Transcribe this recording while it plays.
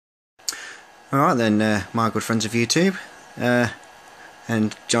Alright then, my good friends of YouTube,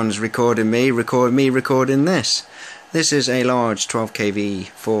 and John's recording me recording this. This is a large 12 kV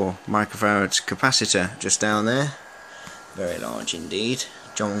 4 microfarad capacitor just down there. Very large indeed.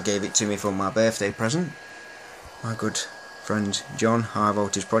 John gave it to me for my birthday present. My good friend John, High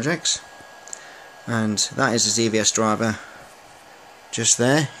Voltage Projects. And that is a ZVS driver just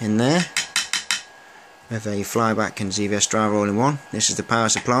there, in there, with a flyback and ZVS driver all in one. This is the power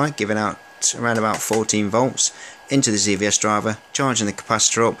supply, giving out around about 14 volts into the ZVS driver, charging the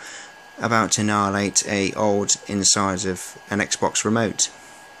capacitor up, about to annihilate a old inside of an Xbox remote.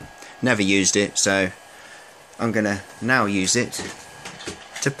 Never used it, so I'm gonna now use it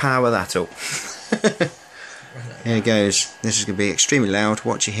to power that up. Here it goes. This is gonna be extremely loud.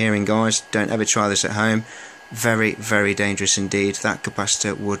 Watch your hearing, guys. Don't ever try this at home. Very, very dangerous indeed. That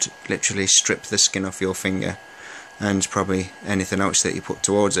capacitor would literally strip the skin off your finger, and probably anything else that you put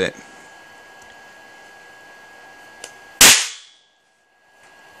towards it.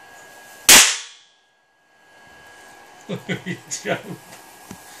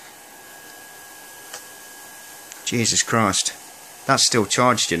 Jesus Christ, that's still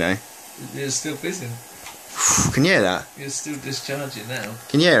charged, you know. It's still fizzing. Can you hear that? It's still discharging now.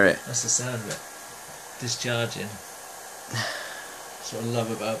 Can you hear it? That's the sound of it. Discharging. That's what I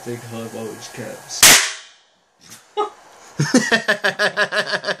love about big high voltage caps.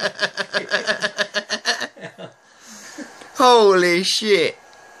 Holy shit!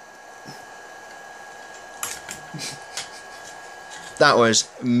 That was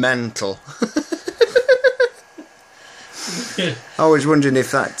mental. I was wondering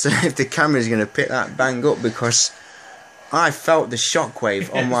if the camera's going to pick that bang up, because I felt the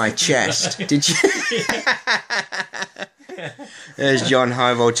shockwave on my chest. Did you? There's John,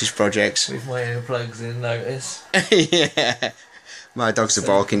 High Voltage Projects. With my earplugs in, notice. Yeah. My dogs are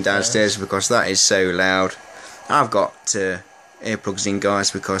barking downstairs because that is so loud. I've got earplugs in,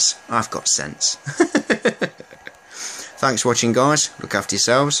 guys, because I've got sense. Thanks for watching, guys. Look after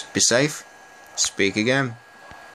yourselves. Be safe. Speak again.